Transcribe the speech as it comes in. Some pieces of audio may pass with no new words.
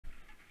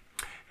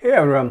Hey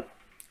everyone,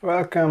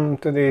 welcome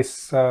to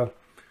this. Oh,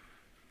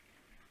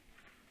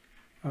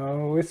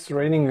 it's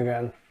raining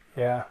again.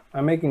 Yeah,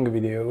 I'm making a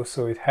video,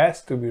 so it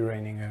has to be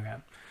raining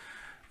again.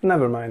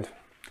 Never mind.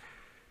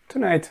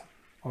 Tonight,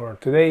 or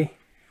today,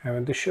 I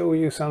want to show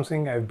you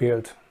something I've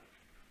built,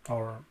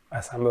 or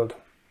assembled,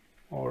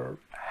 or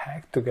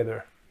hacked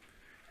together.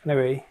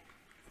 Anyway,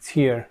 it's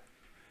here.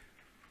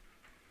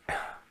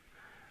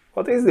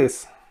 What is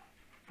this?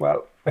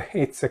 Well,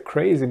 it's a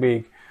crazy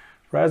big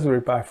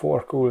Raspberry Pi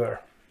 4 cooler,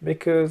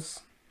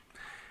 because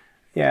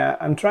yeah,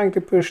 I'm trying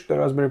to push the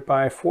Raspberry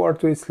Pi 4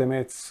 to its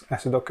limits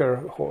as a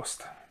Docker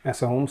host,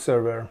 as a home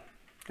server.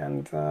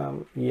 And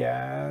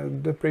yeah,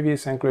 the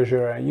previous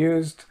enclosure I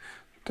used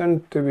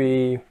turned to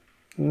be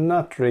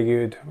not really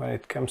good when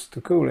it comes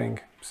to cooling.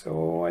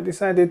 So I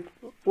decided,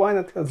 why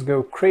not let's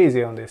go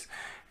crazy on this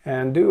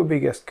and do a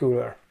biggest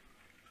cooler.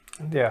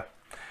 And yeah,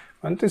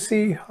 want to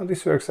see how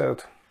this works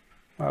out?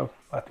 Well,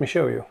 let me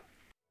show you.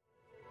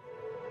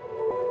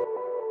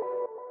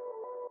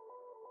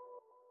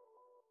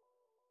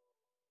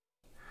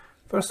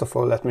 First of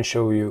all, let me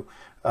show you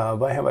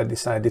why have I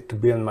decided to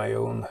build my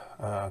own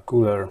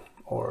cooler,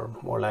 or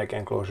more like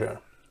enclosure.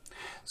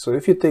 So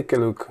if you take a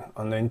look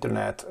on the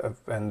internet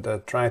and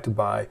try to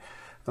buy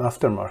an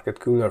aftermarket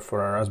cooler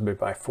for a Raspberry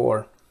Pi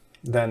 4,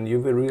 then you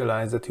will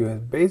realize that you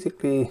have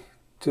basically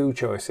two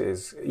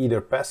choices,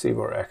 either passive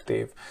or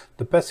active.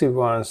 The passive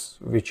ones,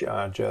 which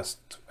are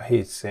just a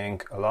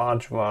heatsink, a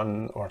large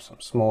one or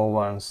some small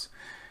ones,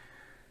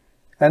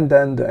 and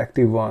then the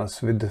active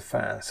ones with the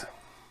fans.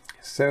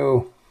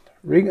 So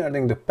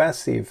regarding the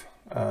passive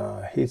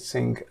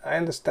heatsink, I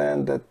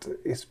understand that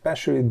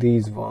especially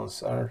these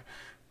ones are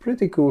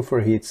pretty cool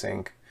for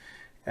heatsink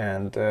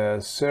and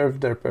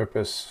serve their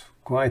purpose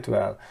quite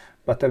well.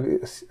 But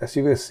as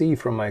you will see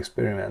from my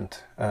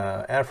experiment,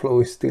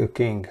 airflow is still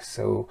king.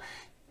 So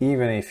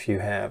even if you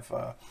have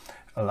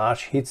a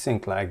large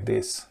heatsink like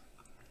this,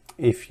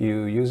 if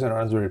you use a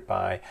Raspberry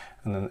Pi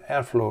in an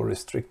airflow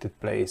restricted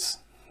place,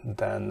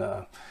 then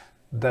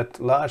that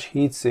large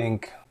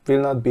heatsink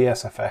will not be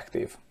as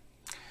effective,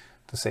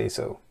 to say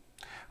so.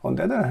 On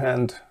the other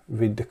hand,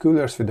 with the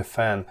coolers with the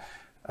fan,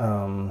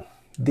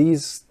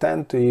 these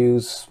tend to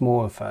use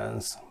small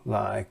fans,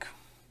 like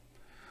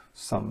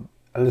some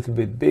a little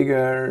bit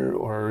bigger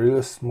or a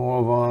real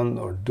small one,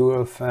 or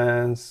dual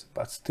fans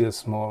but still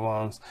small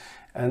ones.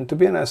 And to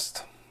be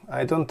honest,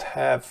 I don't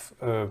have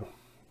a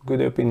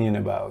good opinion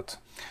about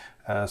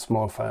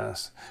small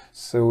fans,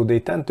 so they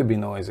tend to be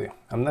noisy.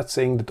 I'm not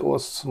saying that all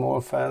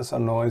small fans are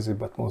noisy,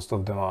 but most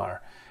of them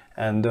are.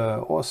 And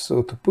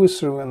also, to push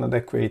through an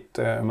adequate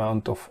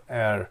amount of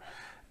air,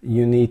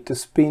 you need to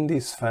spin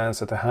these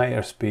fans at a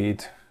higher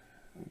speed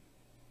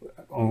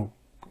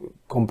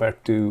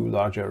compared to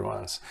larger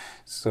ones.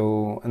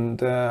 So, and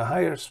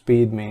higher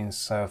speed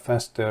means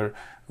faster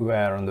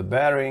wear on the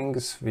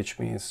bearings, which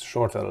means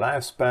shorter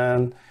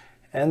lifespan.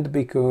 And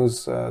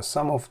because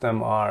some of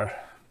them are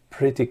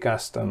pretty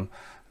custom,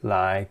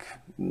 like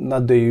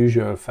not the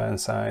usual fan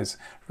size,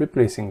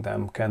 replacing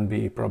them can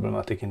be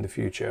problematic in the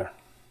future.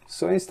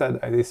 So instead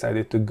I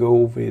decided to go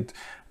with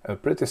a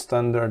pretty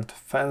standard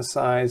fan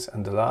size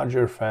and a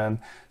larger fan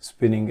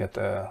spinning at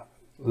a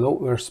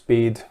lower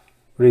speed,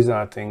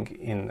 resulting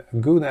in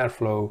good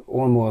airflow,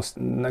 almost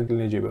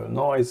negligible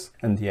noise,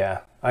 and yeah,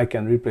 I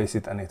can replace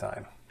it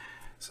anytime.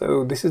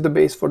 So this is the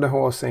base for the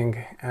whole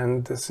thing,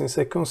 and since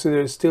I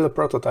consider it still a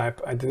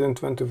prototype, I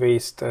didn't want to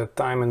waste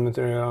time and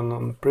material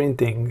on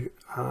printing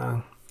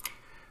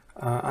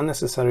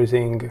unnecessary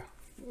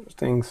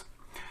things.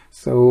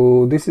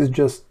 So this is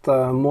just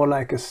more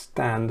like a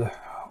stand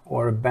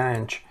or a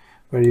bench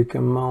where you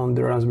can mount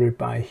the Raspberry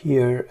Pi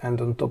here, and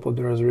on top of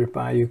the Raspberry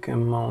Pi you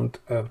can mount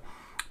a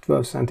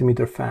 12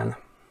 centimeter fan.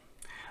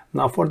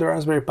 Now for the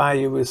Raspberry Pi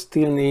you will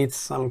still need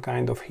some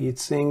kind of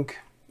heatsink.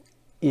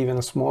 Even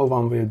a small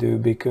one will do,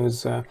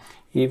 because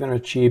even a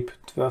cheap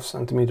 12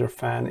 centimeter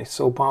fan is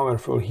so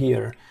powerful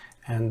here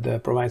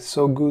and provides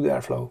so good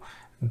airflow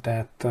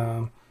that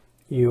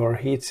your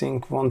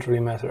heatsink won't really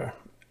matter.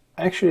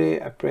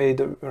 Actually, I played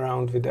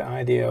around with the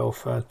idea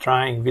of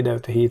trying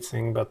without a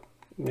heatsink, but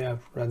yeah,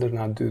 rather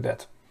not do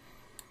that.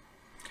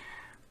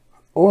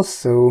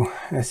 Also,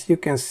 as you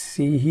can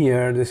see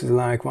here, this is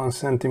like 1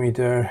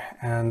 centimeter,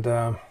 and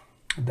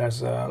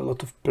there's a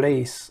lot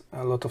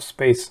of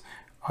space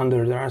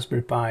under the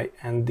Raspberry Pi,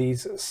 and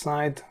these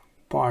side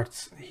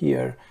parts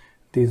here,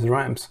 these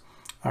ramps,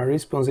 are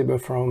responsible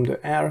from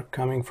the air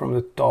coming from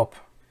the top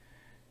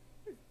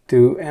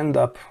to end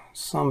up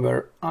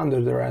somewhere under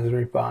the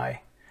Raspberry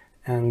Pi,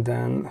 and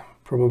then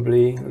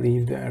probably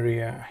leave the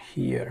area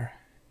here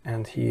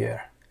and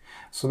here.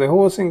 So the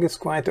whole thing is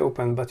quite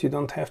open, but you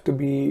don't have to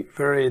be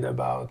worried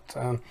about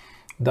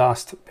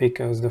dust,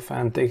 because the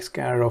fan takes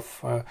care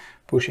of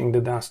pushing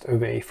the dust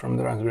away from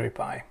the Raspberry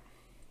Pi.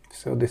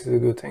 So this is a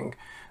good thing.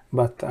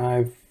 But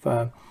I've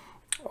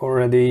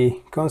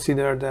already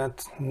considered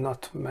that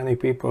not many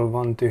people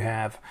want to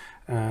have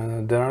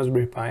the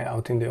Raspberry Pi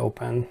out in the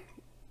open,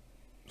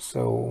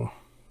 so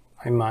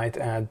I might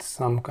add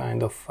some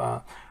kind of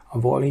a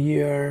wall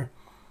here,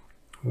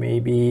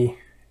 maybe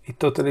It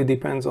totally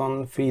depends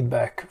on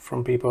feedback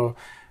from people.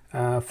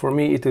 For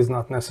me it is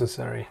not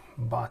necessary,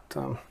 but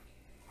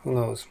who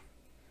knows?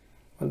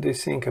 What do you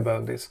think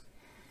about this?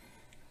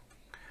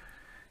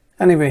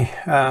 Anyway,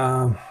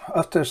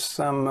 after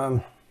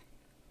some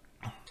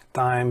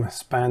time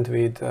spent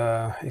with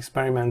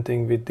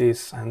experimenting with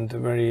this and the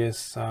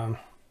various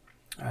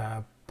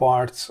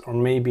parts, or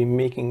maybe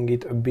making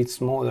it a bit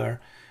smaller,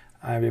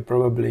 I will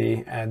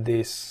probably add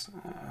this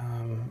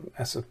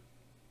as a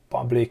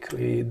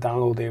publicly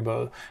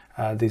downloadable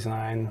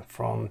design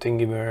from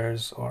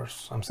Thingiverse or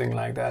something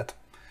like that.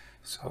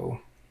 So,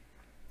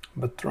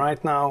 but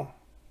right now,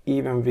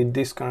 even with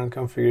this current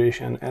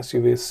configuration, as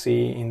you will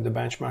see in the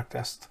benchmark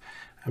test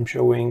I'm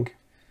showing,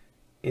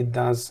 it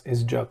does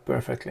its job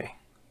perfectly.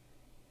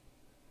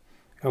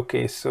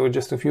 Okay, so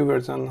just a few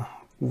words on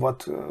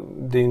what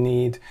do you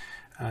need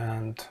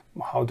and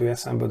how to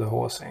assemble the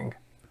whole thing.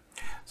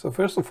 So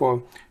first of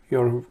all,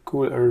 your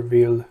cooler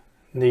will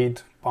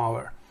need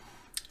power,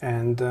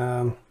 and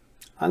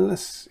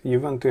unless you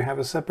want to have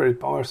a separate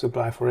power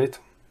supply for it,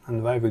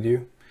 and why would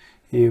you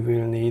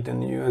will need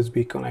an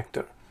USB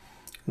connector.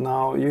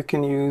 Now you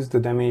can use the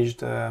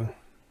damaged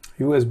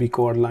USB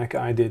cord like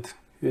I did.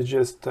 You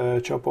just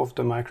chop off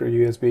the micro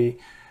USB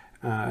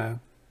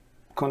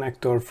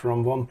connector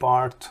from one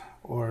part,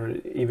 or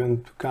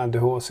even cut the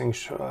whole thing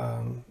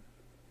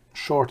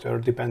shorter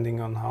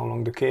depending on how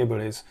long the cable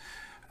is.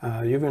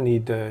 You will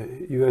need the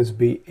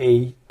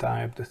USB-A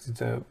type, that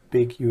is a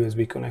big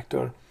USB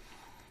connector,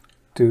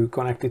 to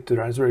connect it to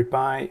Raspberry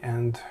Pi,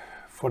 and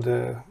for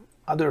the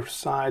other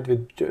side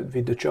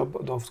with the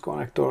chopped off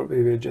connector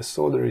we will just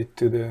solder it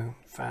to the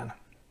fan.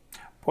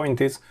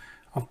 Point is,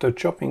 after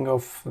chopping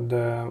off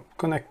the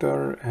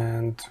connector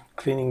and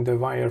cleaning the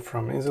wire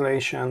from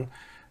insulation,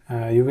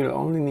 you will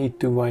only need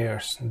two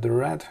wires, the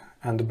red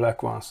and the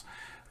black ones.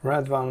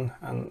 Red one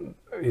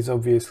is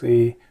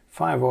obviously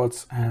 5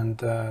 volts and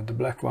the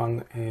black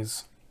one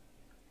is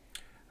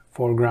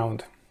for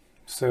ground.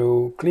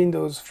 So clean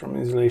those from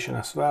insulation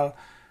as well,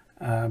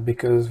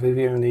 because we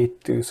will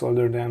need to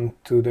solder them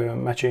to the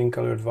matching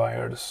colored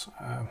wires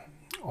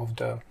of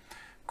the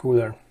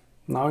cooler.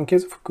 Now in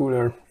case of a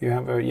cooler, you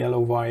have a yellow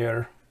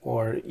wire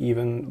or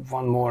even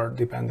one more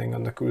depending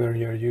on the cooler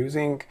you're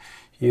using.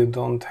 You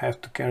don't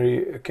have to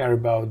care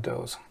about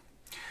those.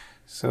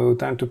 So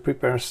time to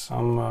prepare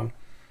some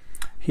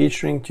heat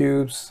shrink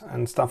tubes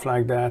and stuff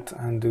like that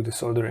and do the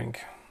soldering.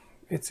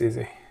 It's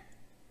easy.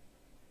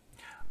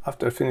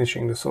 After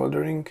finishing the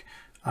soldering,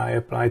 I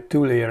applied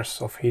 2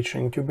 layers of heat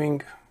shrink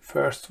tubing.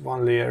 First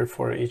one layer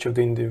for each of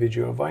the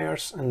individual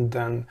wires, and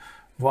then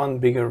one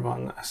bigger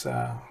one as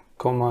a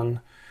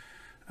common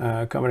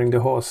covering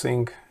the whole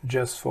thing,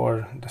 just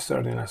for the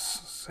sturdiness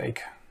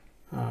sake.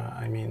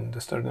 I mean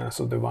the sturdiness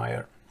of the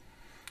wire.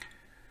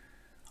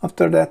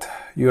 After that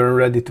you are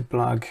ready to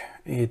plug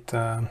it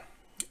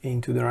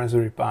into the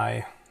Raspberry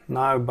Pi.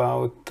 Now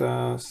about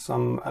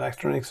some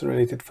electronics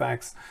related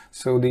facts.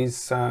 So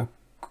these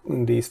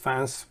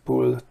fans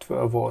pull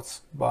 12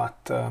 volts,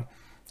 but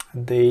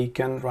they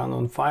can run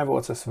on 5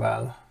 volts as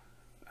well,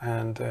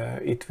 and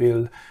it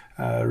will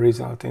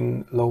result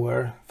in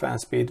lower fan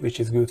speed, which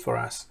is good for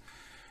us.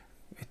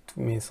 It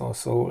means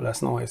also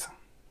less noise.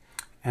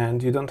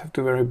 And you don't have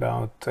to worry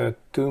about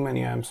too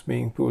many amps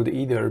being pulled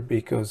either,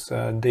 because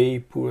they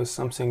pull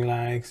something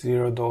like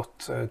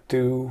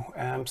 0.2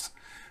 amps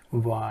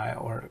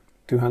or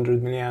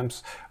 200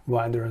 milliamps,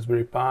 while the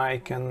Raspberry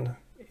Pi can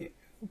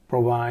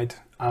provide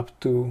up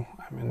to,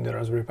 the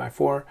Raspberry Pi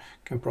 4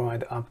 can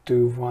provide up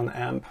to 1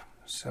 amp,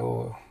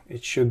 so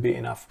it should be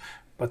enough.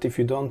 But if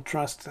you don't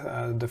trust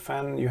the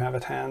fan you have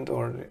at hand,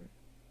 or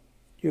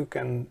you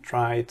can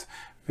try it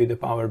with a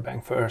power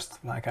bank first,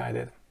 like I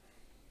did,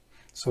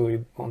 so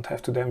you won't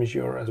have to damage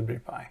your Raspberry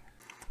Pi.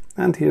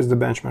 And here's the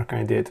benchmark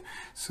I did.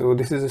 So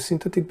this is a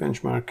synthetic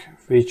benchmark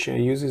which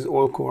uses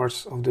all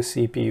cores of the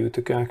CPU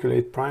to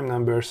calculate prime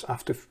numbers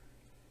up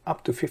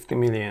to 50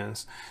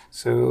 millions.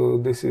 So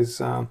this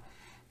is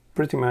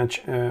pretty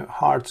much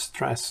hard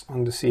stress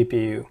on the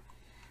CPU.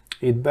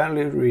 It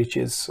barely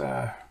reaches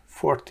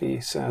 40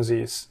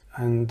 Celsius,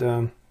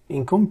 and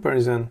in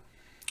comparison,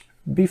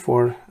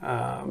 before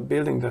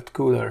building that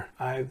cooler,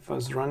 I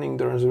was running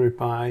the Raspberry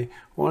Pi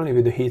only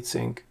with the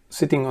heatsink,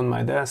 sitting on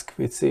my desk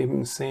with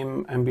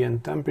same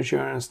ambient temperature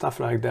and stuff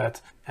like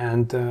that,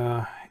 and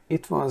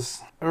it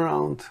was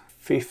around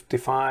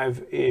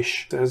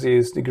 55-ish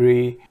Celsius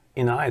degree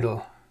in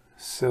idle.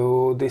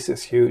 So this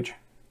is huge.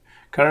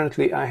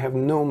 Currently I have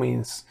no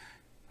means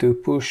to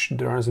push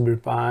the Raspberry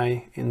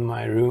Pi in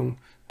my room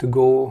to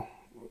go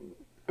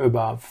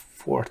above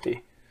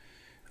 40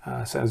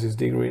 Celsius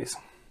degrees.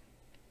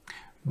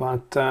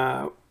 But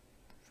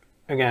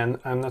again,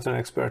 I'm not an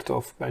expert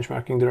of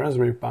benchmarking the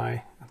Raspberry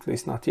Pi, at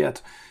least not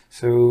yet.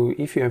 So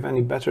if you have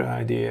any better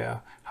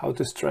idea how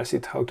to stress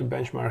it, how to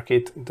benchmark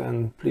it,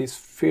 then please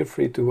feel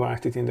free to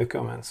write it in the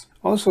comments.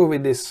 Also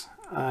with this,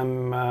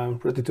 I'm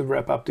ready to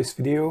wrap up this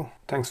video.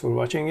 Thanks for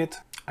watching it.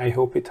 I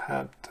hope it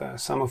helped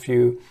some of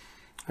you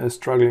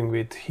struggling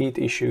with heat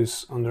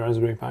issues on the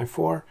Raspberry Pi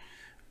 4.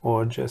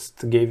 or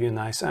just gave you a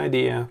nice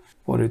idea,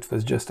 or it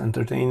was just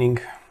entertaining.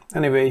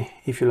 Anyway,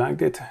 if you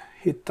liked it,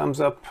 hit thumbs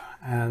up,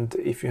 and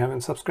if you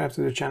haven't subscribed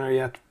to the channel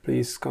yet,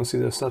 please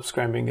consider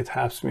subscribing. It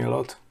helps me a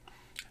lot,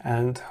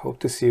 and hope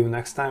to see you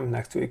next time,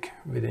 next week,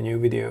 with a new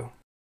video.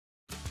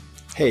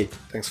 Hey,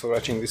 thanks for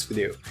watching this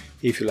video.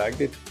 If you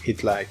liked it,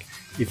 hit like.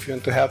 If you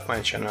want to help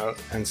my channel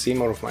and see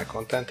more of my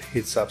content,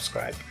 hit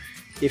subscribe.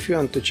 If you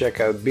want to check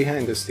out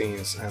behind the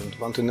scenes and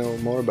want to know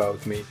more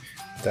about me,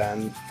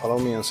 then follow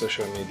me on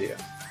social media.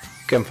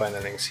 You can find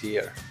the links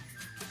here.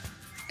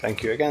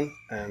 Thank you again,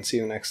 and see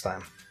you next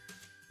time.